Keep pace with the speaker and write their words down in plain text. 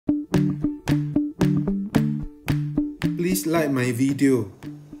please like my video,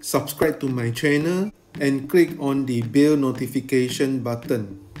 subscribe to my channel, and click on the bell notification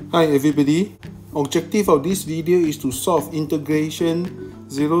button. Hi everybody, objective of this video is to solve integration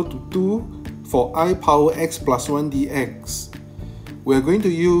 0 to 2 for I power x plus 1 dx. We are going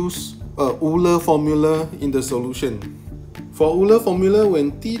to use a Euler formula in the solution. For Euler formula,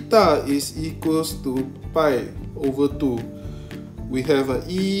 when theta is equals to pi over 2, we have a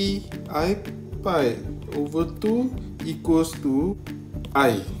e I pi over 2 equals to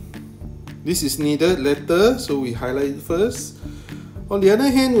I. This is needed later, so we highlight it first. On the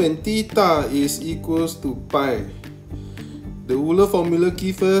other hand, when theta is equals to pi, the Euler formula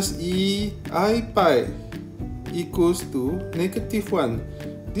gives us e I pi equals to -1.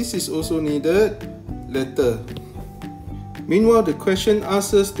 This is also needed later. Meanwhile, the question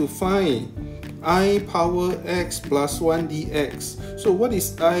asks us to find I power x plus 1 dx. So what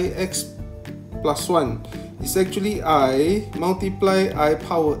is I x plus 1? It's actually I multiply I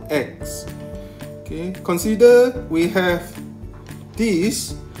power x. Okay, consider we have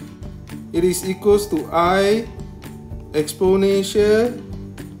this. It is equals to I exponential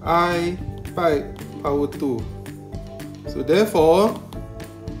I pi power 2. So therefore,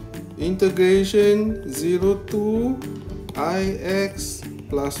 integration 0 to ix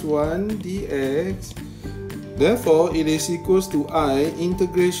plus 1 dx, therefore it is equals to I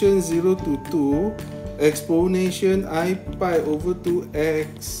integration 0 to 2 exponential I pi over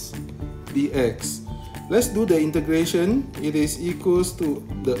 2x dx. Let's do the integration. It is equals to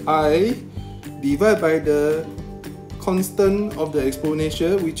the I divided by the constant of the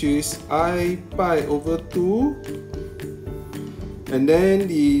exponential, which is I pi over 2, and then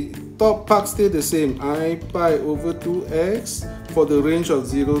the top part still the same, I pi over 2x for the range of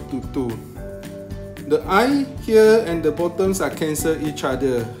 0 to 2. The I here and the bottoms are cancel each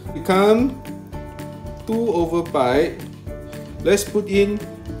other, become 2 over pi. Let's put in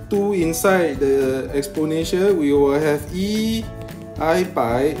 2 inside the exponential. We will have e I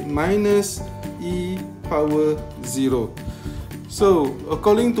pi minus e power 0. So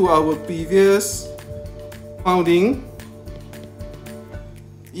according to our previous founding,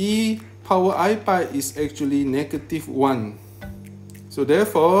 e power I pi is actually -1. So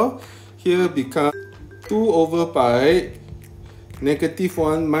therefore, here become 2 over pi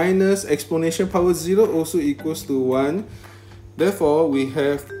 -1 minus exponential power 0 also equals to 1. Therefore, we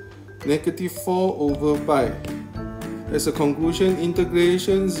have -4 over pi. As a conclusion,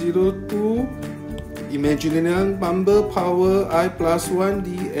 integration 0 to imaginary number power I plus 1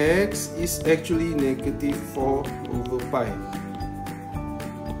 dx is actually -4 over pi.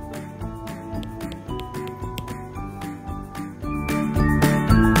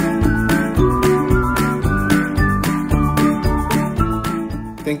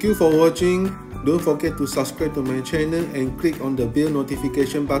 Thank you for watching. Don't forget to subscribe to my channel and click on the bell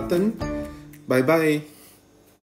notification button. Bye bye.